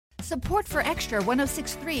Support for Extra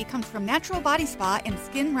 106.3 comes from Natural Body Spa and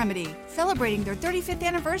Skin Remedy, celebrating their 35th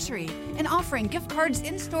anniversary and offering gift cards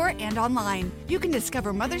in-store and online. You can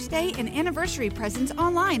discover Mother's Day and anniversary presents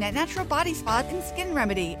online at Natural Body Spa and Skin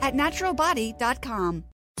Remedy at naturalbody.com.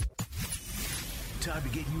 Time to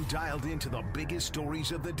get you dialed into the biggest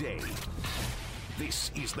stories of the day.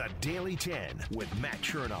 This is the Daily 10 with Matt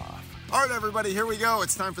Chernoff. All right, everybody, here we go.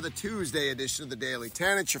 It's time for the Tuesday edition of the Daily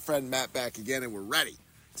 10. It's your friend Matt back again, and we're ready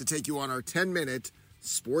to take you on our 10-minute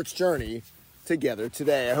sports journey together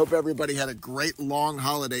today. I hope everybody had a great long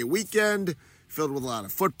holiday weekend filled with a lot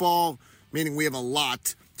of football, meaning we have a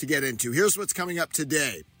lot to get into. Here's what's coming up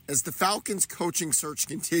today. As the Falcons coaching search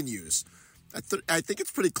continues, I think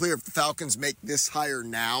it's pretty clear if the Falcons make this hire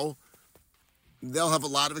now, they'll have a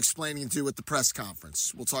lot of explaining to do at the press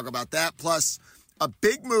conference. We'll talk about that, plus a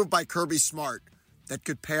big move by Kirby Smart that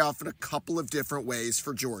could pay off in a couple of different ways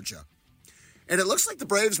for Georgia. And it looks like the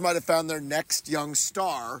Braves might have found their next young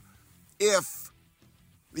star if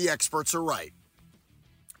the experts are right.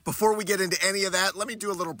 Before we get into any of that, let me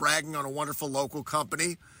do a little bragging on a wonderful local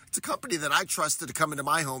company. It's a company that I trusted to come into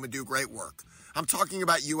my home and do great work. I'm talking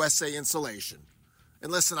about USA Insulation.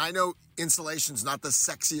 And listen, I know insulation's not the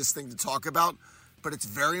sexiest thing to talk about, but it's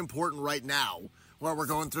very important right now while we're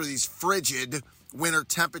going through these frigid winter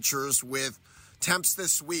temperatures with temps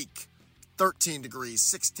this week 13 degrees,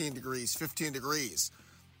 16 degrees, 15 degrees.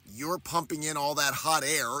 You're pumping in all that hot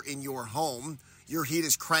air in your home. Your heat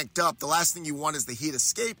is cranked up. The last thing you want is the heat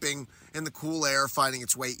escaping and the cool air finding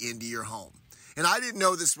its way into your home. And I didn't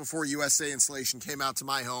know this before USA Insulation came out to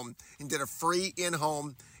my home and did a free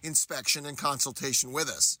in-home inspection and consultation with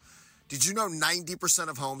us. Did you know 90%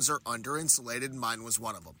 of homes are under-insulated, and mine was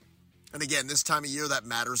one of them? And again, this time of year, that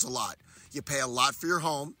matters a lot. You pay a lot for your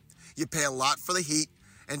home, you pay a lot for the heat,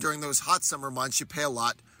 and during those hot summer months, you pay a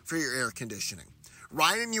lot for your air conditioning.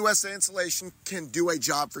 Ryan and USA Insulation can do a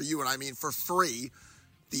job for you, and I mean for free.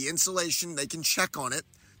 The insulation, they can check on it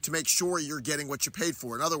to make sure you're getting what you paid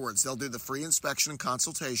for. In other words, they'll do the free inspection and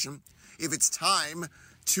consultation. If it's time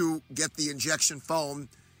to get the injection foam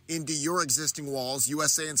into your existing walls,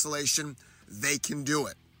 USA Insulation, they can do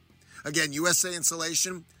it. Again, USA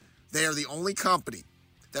Insulation, they are the only company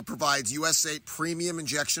that provides USA premium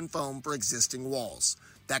injection foam for existing walls.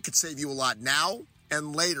 That could save you a lot now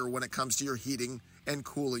and later when it comes to your heating and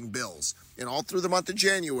cooling bills. And all through the month of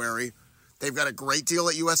January, they've got a great deal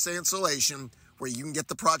at USA Insulation where you can get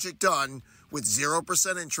the project done with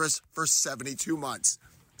 0% interest for 72 months.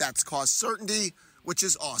 That's cost certainty, which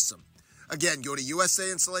is awesome. Again, go to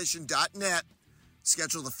usainsulation.net,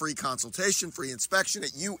 schedule the free consultation, free inspection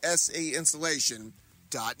at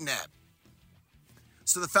usainsulation.net.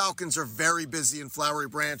 So the Falcons are very busy in Flowery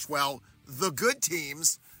Branch while the good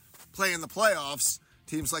teams play in the playoffs.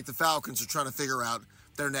 Teams like the Falcons are trying to figure out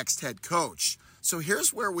their next head coach. So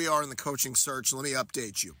here's where we are in the coaching search. Let me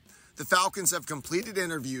update you. The Falcons have completed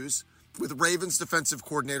interviews with Ravens defensive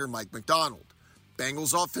coordinator Mike Macdonald,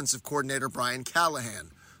 Bengals offensive coordinator Brian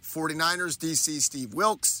Callahan, 49ers DC Steve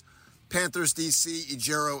Wilks, Panthers DC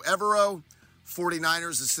Ejiro Evero,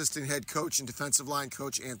 49ers assistant head coach and defensive line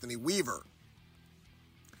coach Anthony Weaver.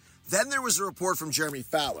 Then there was a report from Jeremy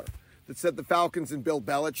Fowler that said the Falcons and Bill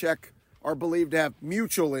Belichick are believed to have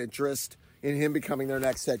mutual interest in him becoming their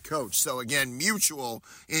next head coach. So again, mutual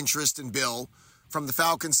interest in Bill from the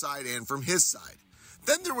Falcons side and from his side.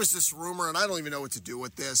 Then there was this rumor, and I don't even know what to do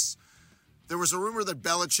with this. There was a rumor that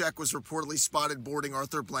Belichick was reportedly spotted boarding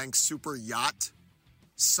Arthur Blank's super yacht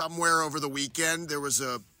somewhere over the weekend. There was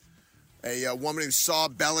a woman who saw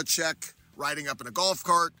Belichick riding up in a golf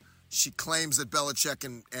cart. She claims that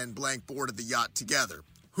Belichick and Blank boarded the yacht together.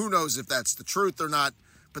 Who knows if that's the truth or not,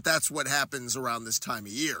 but that's what happens around this time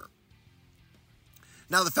of year.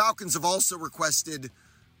 Now, the Falcons have also requested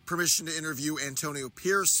permission to interview Antonio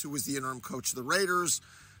Pierce, who was the interim coach of the Raiders.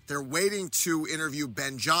 They're waiting to interview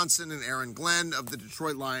Ben Johnson and Aaron Glenn of the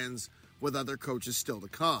Detroit Lions, with other coaches still to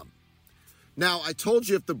come. Now, I told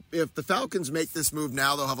you if the Falcons make this move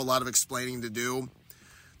now, they'll have a lot of explaining to do.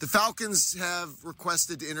 The Falcons have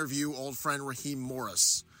requested to interview old friend Raheem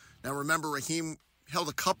Morris. Now, remember, Raheem held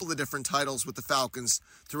a couple of different titles with the Falcons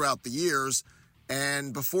throughout the years,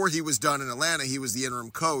 and before he was done in Atlanta, he was the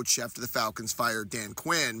interim coach after the Falcons fired Dan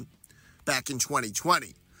Quinn back in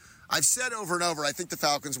 2020. I've said over and over, I think the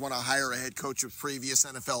Falcons want to hire a head coach with previous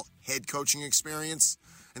NFL head coaching experience,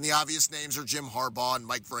 and the obvious names are Jim Harbaugh and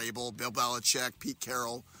Mike Vrabel, Bill Belichick, Pete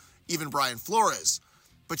Carroll, even Brian Flores.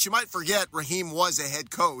 But you might forget Raheem was a head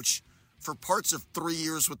coach for parts of 3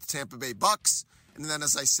 years with the Tampa Bay Bucks, and then,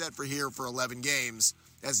 as I said, for 11 games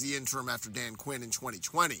as the interim after Dan Quinn in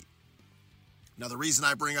 2020. Now, the reason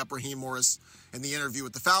I bring up Raheem Morris in the interview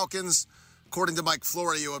with the Falcons, according to Mike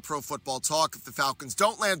Florio at Pro Football Talk, if the Falcons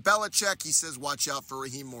don't land Belichick, he says watch out for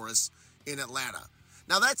Raheem Morris in Atlanta.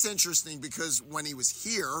 Now, that's interesting because when he was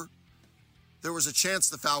here, there was a chance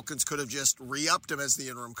the Falcons could have just re-upped him as the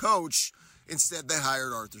interim coach. Instead, they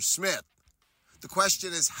hired Arthur Smith. The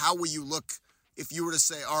question is, how will you look if you were to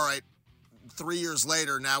say, all right, 3 years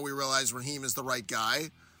later, now we realize Raheem is the right guy?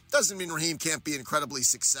 Doesn't mean Raheem can't be incredibly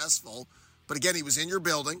successful. But again, he was in your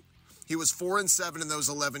building. He was 4-7 in those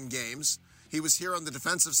 11 games. He was here on the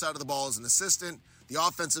defensive side of the ball as an assistant. The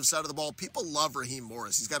offensive side of the ball, people love Raheem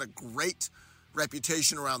Morris. He's got a great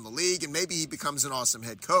reputation around the league, and maybe he becomes an awesome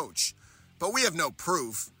head coach. But we have no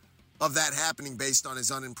proof of that happening based on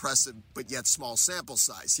his unimpressive but yet small sample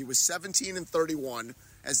size. He was 17-31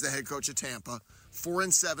 as the head coach of Tampa,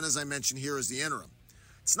 4-7, as I mentioned here, as the interim.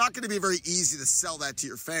 It's not going to be very easy to sell that to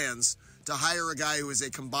your fans, to hire a guy who is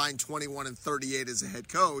a combined 21-38 as a head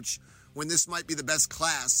coach, when this might be the best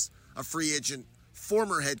class of free agent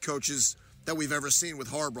former head coaches that we've ever seen, with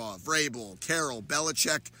Harbaugh, Vrabel, Carroll,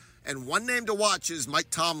 Belichick, and one name to watch is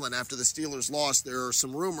Mike Tomlin. After the Steelers lost, there are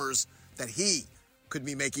some rumors that he could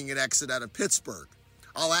be making an exit out of Pittsburgh.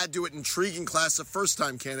 I'll add to it intriguing class of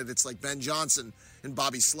first-time candidates like Ben Johnson and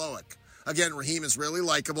Bobby Slowick. Again, Raheem is really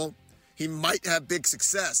likable. He might have big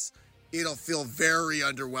success. It'll feel very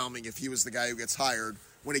underwhelming if he was the guy who gets hired,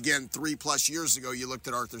 when, again, 3+ years ago, you looked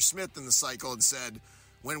at Arthur Smith in the cycle and said,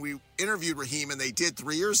 when we interviewed Raheem, and they did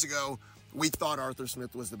 3 years ago, we thought Arthur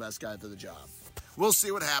Smith was the best guy for the job. We'll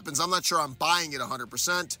see what happens. I'm not sure I'm buying it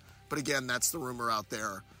 100%, but again, that's the rumor out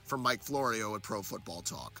there from Mike Florio at Pro Football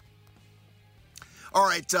Talk. All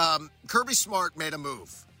right, Kirby Smart made a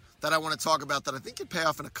move that I want to talk about that I think could pay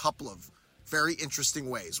off in a couple of very interesting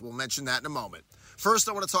ways. We'll mention that in a moment. First,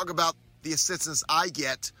 I want to talk about the assistance I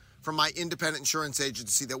get from my independent insurance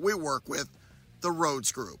agency that we work with, the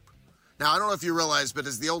Rhodes Group. Now, I don't know if you realize, but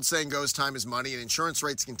as the old saying goes, time is money, and insurance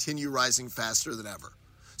rates continue rising faster than ever.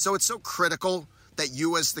 So it's so critical that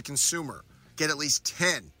you as the consumer get at least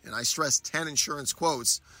 10, and I stress 10 insurance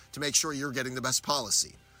quotes to make sure you're getting the best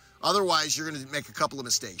policy. Otherwise, you're going to make a couple of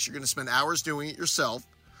mistakes. You're going to spend hours doing it yourself.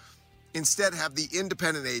 Instead, have the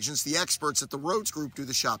independent agents, the experts at the Rhodes Group, do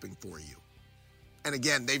the shopping for you. And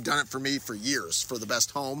again, they've done it for me for years, for the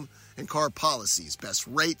best home and car policies, best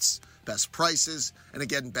rates, best prices, and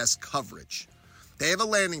again, best coverage. They have a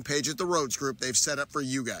landing page at the Rhodes Group they've set up for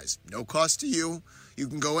you guys. No cost to you. You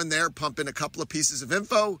can go in there, pump in a couple of pieces of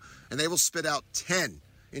info, and they will spit out 10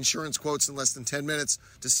 insurance quotes in less than 10 minutes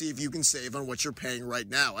to see if you can save on what you're paying right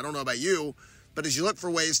now. I don't know about you, but as you look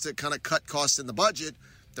for ways to kind of cut costs in the budget,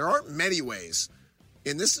 there aren't many ways.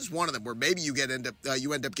 And this is one of them where maybe you end up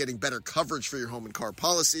getting better coverage for your home and car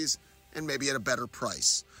policies, and maybe at a better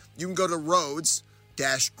price. You can go to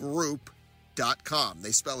Rhodes-Group.com.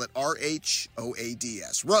 They spell it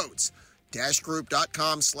R-H-O-A-D-S.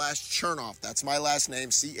 Rhodes-Group.com/Chernoff. That's my last name,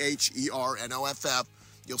 Chernoff.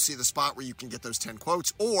 You'll see the spot where you can get those 10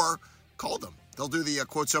 quotes, or call them. They'll do the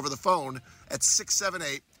quotes over the phone at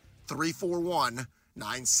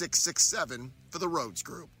 678-341-9667 for the Rhodes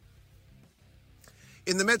Group.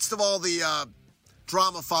 In the midst of all the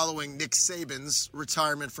drama following Nick Saban's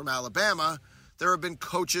retirement from Alabama, there have been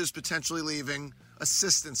coaches potentially leaving,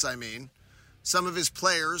 assistants some of his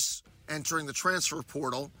players entering the transfer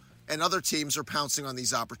portal, and other teams are pouncing on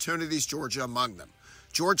these opportunities, Georgia among them.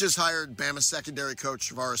 Georgia's hired Bama secondary coach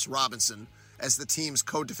Travaris Robinson as the team's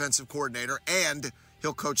co-defensive coordinator, and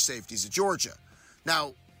he'll coach safeties at Georgia.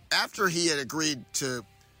 Now, after he had agreed to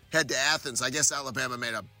head to Athens, I guess Alabama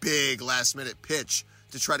made a big last-minute pitch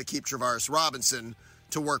to try to keep Travaris Robinson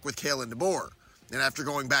to work with Kalen DeBoer. And after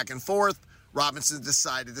going back and forth, Robinson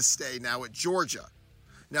decided to stay now at Georgia.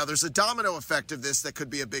 Now, there's a domino effect of this that could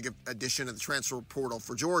be a big addition to the transfer portal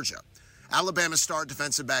for Georgia. Alabama star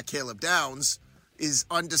defensive back Caleb Downs is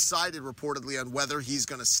undecided reportedly on whether he's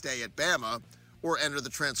going to stay at Bama or enter the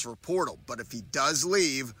transfer portal. But if he does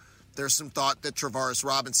leave, there's some thought that Travaris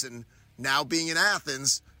Robinson, now being in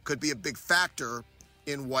Athens, could be a big factor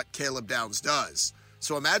in what Caleb Downs does.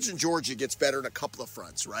 So imagine Georgia gets better in a couple of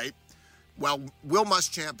fronts, right? Well, Will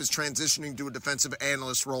Muschamp is transitioning to a defensive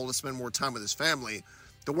analyst role to spend more time with his family.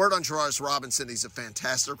 The word on Travaris Robinson, he's a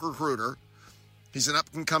fantastic recruiter. He's an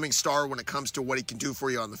up-and-coming star when it comes to what he can do for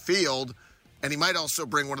you on the field. And he might also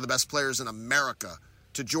bring one of the best players in America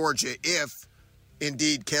to Georgia if,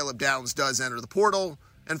 indeed, Caleb Downs does enter the portal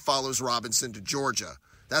and follows Robinson to Georgia.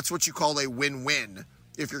 That's what you call a win-win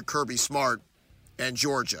if you're Kirby Smart and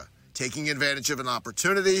Georgia. Taking advantage of an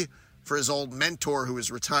opportunity for his old mentor who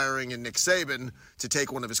is retiring in Nick Saban to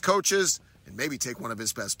take one of his coaches and maybe take one of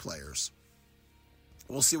his best players.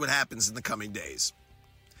 We'll see what happens in the coming days.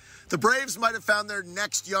 The Braves might have found their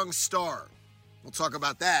next young star. We'll talk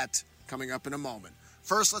about that coming up in a moment.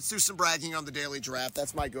 First, let's do some bragging on the Daily Draft.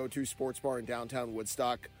 That's my go-to sports bar in downtown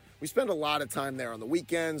Woodstock. We spend a lot of time there on the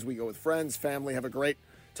weekends. We go with friends, family, have a great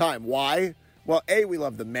time. Why? Well, A, we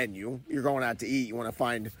love the menu. You're going out to eat. You want to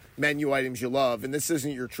find menu items you love. And this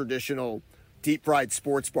isn't your traditional deep-fried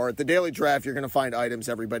sports bar. At the Daily Draft, you're going to find items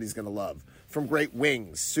everybody's going to love. From great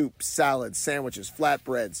wings, soup, salads, sandwiches,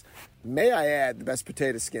 flatbreads. May I add, the best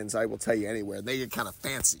potato skins I will tell you anywhere. They get kind of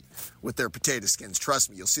fancy with their potato skins. Trust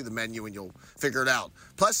me, you'll see the menu and you'll figure it out.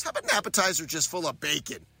 Plus, how about an appetizer just full of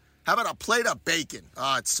bacon? How about a plate of bacon?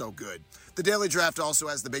 Oh, it's so good. The Daily Draft also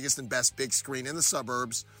has the biggest and best big screen in the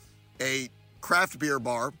suburbs, a craft beer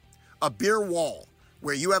bar, a beer wall,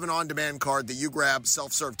 where you have an on-demand card that you grab,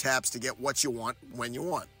 self-serve taps to get what you want when you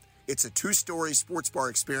want. It's a 2-story sports bar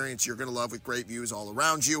experience you're going to love with great views all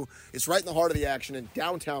around you. It's right in the heart of the action in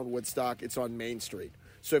downtown Woodstock. It's on Main Street.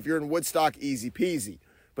 So if you're in Woodstock, easy peasy.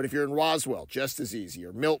 But if you're in Roswell, just as easy.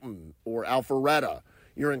 Or Milton or Alpharetta.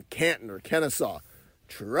 You're in Canton or Kennesaw.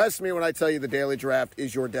 Trust me when I tell you the Daily Draft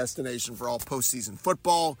is your destination for all postseason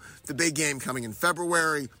football. The big game coming in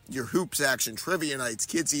February. Your hoops action, trivia nights,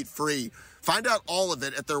 kids eat free. Find out all of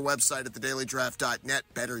it at their website at thedailydraft.net.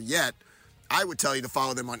 Better yet, I would tell you to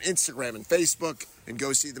follow them on Instagram and Facebook and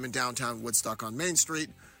go see them in downtown Woodstock on Main Street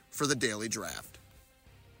for the Daily Draft.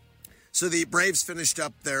 So the Braves finished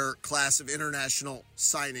up their class of international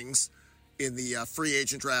signings in the free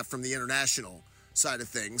agent draft from the international side of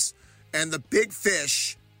things. And the big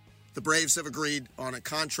fish the Braves have agreed on a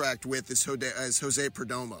contract with is Jose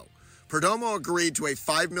Perdomo. Perdomo agreed to a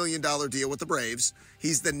 $5 million deal with the Braves.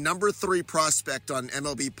 He's the number 3 prospect on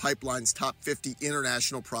MLB Pipeline's top 50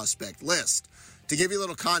 international prospect list. To give you a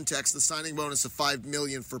little context, the signing bonus of $5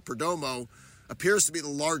 million for Perdomo appears to be the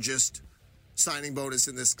largest signing bonus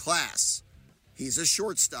in this class. He's a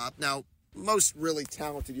shortstop. Now, most really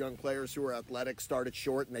talented young players who are athletic start at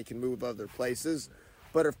short and they can move other places.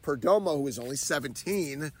 But if Perdomo, who is only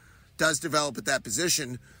 17, does develop at that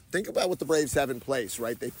position, think about what the Braves have in place,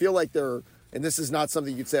 right? They feel like they're, and this is not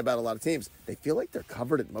something you'd say about a lot of teams, they feel like they're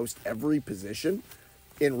covered at most every position.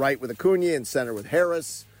 In right with Acuna, in center with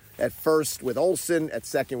Harris, at first with Olsen, at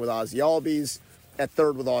second with Ozzie Albies, at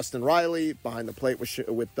third with Austin Riley, behind the plate with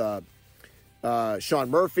Sean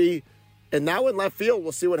Murphy. And now in left field,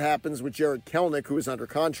 we'll see what happens with Jared Kelenic, who is under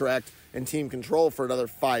contract and team control for another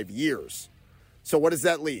 5 years. So what does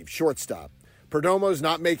that leave? Shortstop. Perdomo's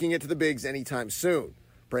not making it to the bigs anytime soon.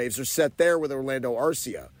 Braves are set there with Orlando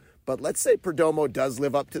Arcia. But let's say Perdomo does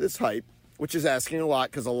live up to this hype, which is asking a lot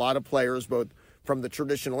because a lot of players, both from the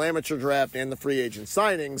traditional amateur draft and the free agent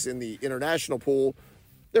signings in the international pool,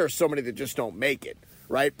 there are so many that just don't make it,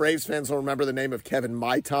 right? Braves fans will remember the name of Kevin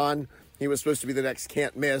Maitan. He was supposed to be the next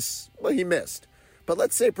can't miss. Well, he missed. But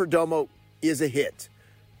let's say Perdomo is a hit.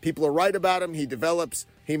 People are right about him. He develops.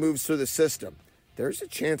 He moves through the system. There's a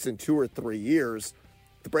chance in 2 or 3 years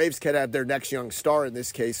the Braves could have their next young star, in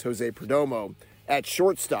this case, Jose Perdomo, at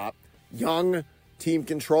shortstop. Young, team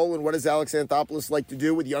control, and what does Alex Anthopoulos like to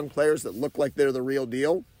do with young players that look like they're the real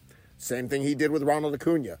deal? Same thing he did with Ronald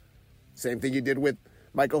Acuna. Same thing he did with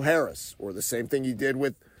Michael Harris, or the same thing he did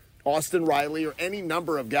with Austin Riley, or any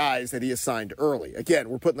number of guys that he assigned early. Again,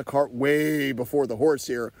 we're putting the cart way before the horse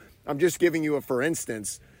here. I'm just giving you a for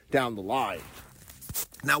instance down the line.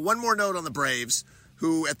 Now, one more note on the Braves,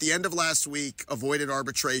 who at the end of last week avoided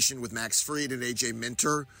arbitration with Max Fried and AJ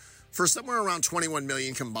Minter for somewhere around $21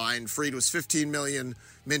 million combined. Fried was $15 million,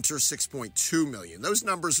 Minter $6.2 million. Those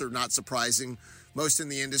numbers are not surprising. Most in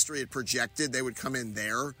the industry had projected they would come in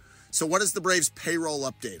there. So what is the Braves payroll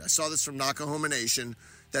update? I saw this from Nakahoma Nation,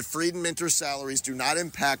 that Fried and Minter salaries do not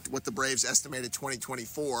impact what the Braves estimated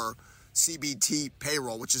 2024 CBT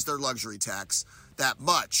payroll, which is their luxury tax, that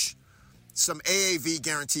much. Some AAV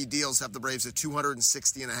guaranteed deals have the Braves at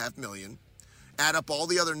 $260.5 million. Add up all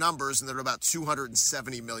the other numbers, and they're about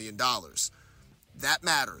 $270 million. That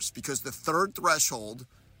matters because the third threshold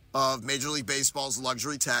of Major League Baseball's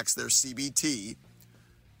luxury tax, their CBT,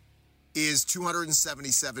 is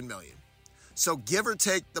 $277 million. So give or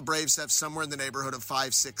take, the Braves have somewhere in the neighborhood of $5,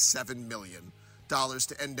 $6, $7 million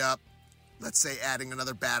to end up, let's say, adding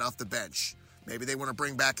another bat off the bench. Maybe they want to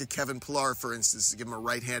bring back a Kevin Pillar, for instance, to give him a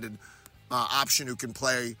right-handed option who can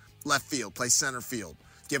play left field, play center field.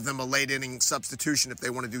 Give them a late-inning substitution if they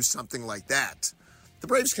want to do something like that. The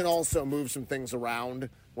Braves can also move some things around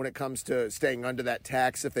when it comes to staying under that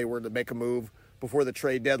tax if they were to make a move before the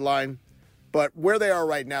trade deadline. But where they are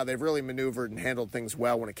right now, they've really maneuvered and handled things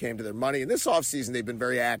well when it came to their money. And this offseason, they've been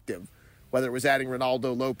very active, whether it was adding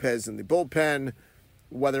Ronaldo Lopez in the bullpen,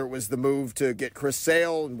 whether it was the move to get Chris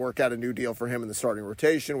Sale and work out a new deal for him in the starting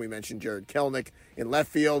rotation. We mentioned Jared Kelnick in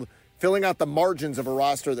left field, filling out the margins of a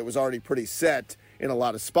roster that was already pretty set in a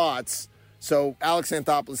lot of spots. So Alex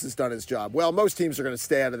Anthopoulos has done his job. Well, most teams are going to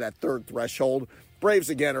stay out of that third threshold. Braves,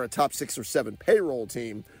 again, are a top 6 or 7 payroll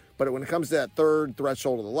team. But when it comes to that third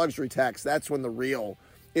threshold of the luxury tax, that's when the real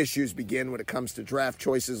issues begin when it comes to draft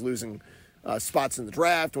choices, losing spots in the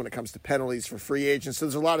draft, when it comes to penalties for free agents. So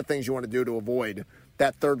there's a lot of things you want to do to avoid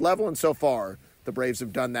that third level. And so far, the Braves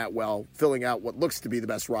have done that well, filling out what looks to be the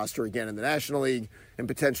best roster again in the National League and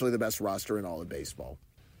potentially the best roster in all of baseball.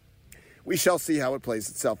 We shall see how it plays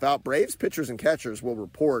itself out. Braves pitchers and catchers will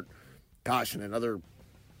report, in another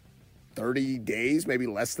 30 days, maybe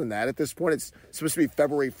less than that at this point. It's supposed to be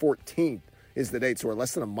February 14th is the date, so we're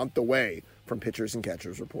less than a month away from pitchers and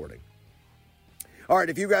catchers reporting. All right,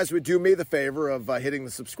 if you guys would do me the favor of hitting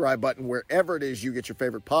the subscribe button wherever it is you get your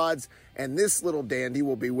favorite pods, and this little dandy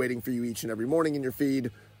will be waiting for you each and every morning in your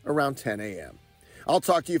feed around 10 a.m. I'll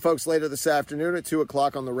talk to you folks later this afternoon at 2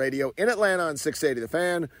 o'clock on the radio in Atlanta on 680 The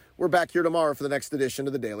Fan. We're back here tomorrow for the next edition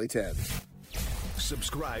of the Daily 10.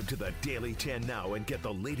 Subscribe to the Daily 10 now and get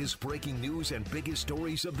the latest breaking news and biggest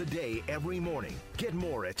stories of the day every morning. Get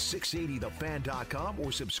more at 680thefan.com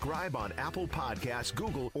or subscribe on Apple Podcasts,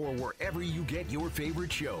 Google, or wherever you get your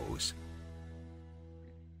favorite shows.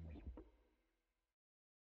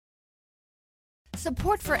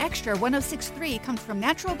 Support for Extra 106.3 comes from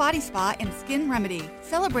Natural Body Spa and Skin Remedy,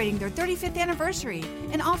 celebrating their 35th anniversary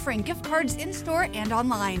and offering gift cards in-store and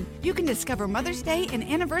online. You can discover Mother's Day and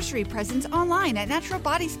anniversary presents online at Natural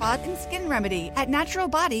Body Spa and Skin Remedy at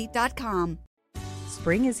naturalbody.com.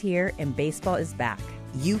 Spring is here and baseball is back.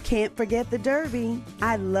 You can't forget the Derby.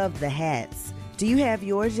 I love the hats. Do you have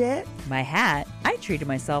yours yet? My hat? I treated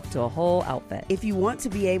myself to a whole outfit. If you want to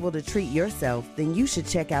be able to treat yourself, then you should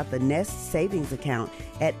check out the Nest Savings Account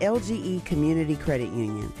at LGE Community Credit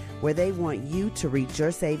Union, where they want you to reach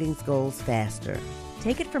your savings goals faster.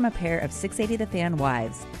 Take it from a pair of 680 The Fan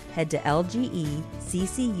wives. Head to lgeccu.org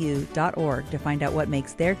to find out what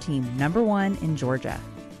makes their team #1 in Georgia.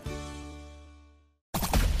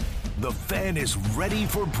 The Fan is ready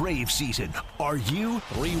for Brave season. Are you?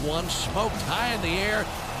 3-1 smoked high in the air,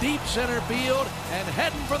 deep center field, and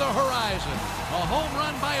heading for the horizon. A home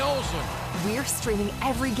run by Olsen. We're streaming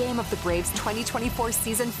every game of the Braves 2024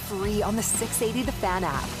 season free on the 680 The Fan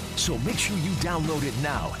app. So make sure you download it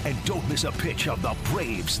now and don't miss a pitch of the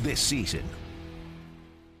Braves this season.